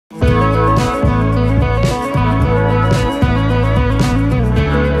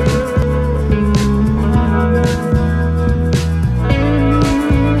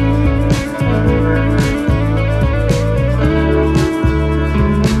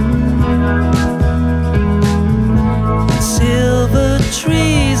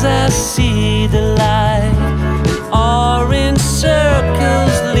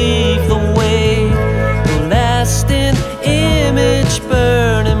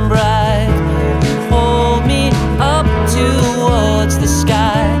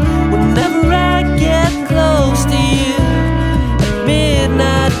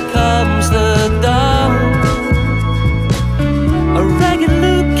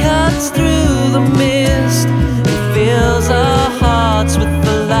cuts through the mist and fills our hearts with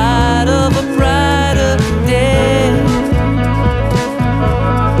the light of a brighter day.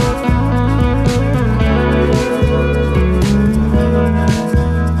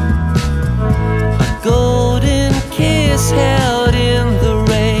 A golden kiss held in the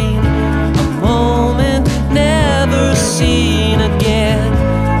rain, a moment never seen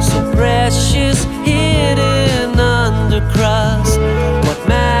again, so precious, hidden under crust. What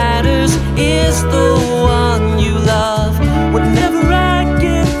matters is the one you love. Whenever I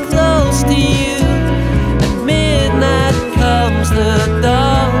get close to you, at midnight comes the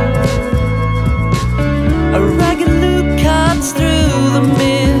dawn. A ragged loop cuts through the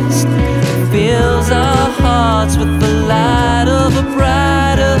mist and fills our hearts with the light of a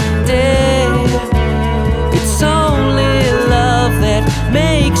brighter day. It's only love that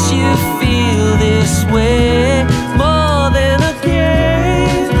makes you feel this way. More than a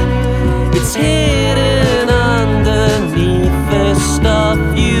game, it's hidden underneath the stuff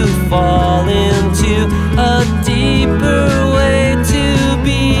you fall into, a deeper way to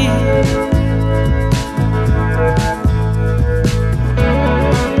be.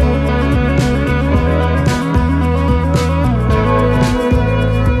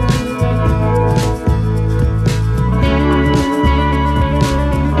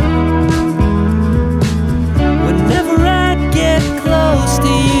 Whenever I get close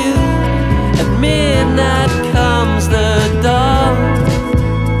to you, at midnight comes the dawn,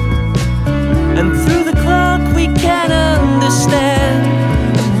 and through the clock we can understand.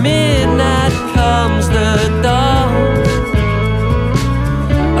 At midnight comes the dawn.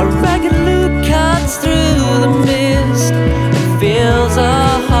 A ragged loop cuts through the mist and fills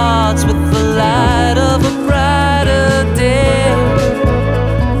our hearts with the light of a brighter day.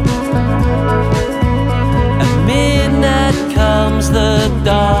 At midnight comes the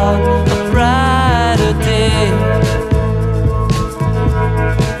dawn, a brighter day.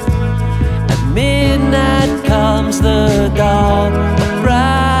 At midnight comes the dawn, a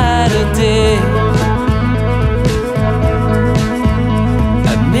brighter day.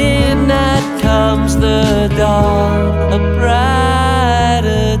 At midnight comes the dawn.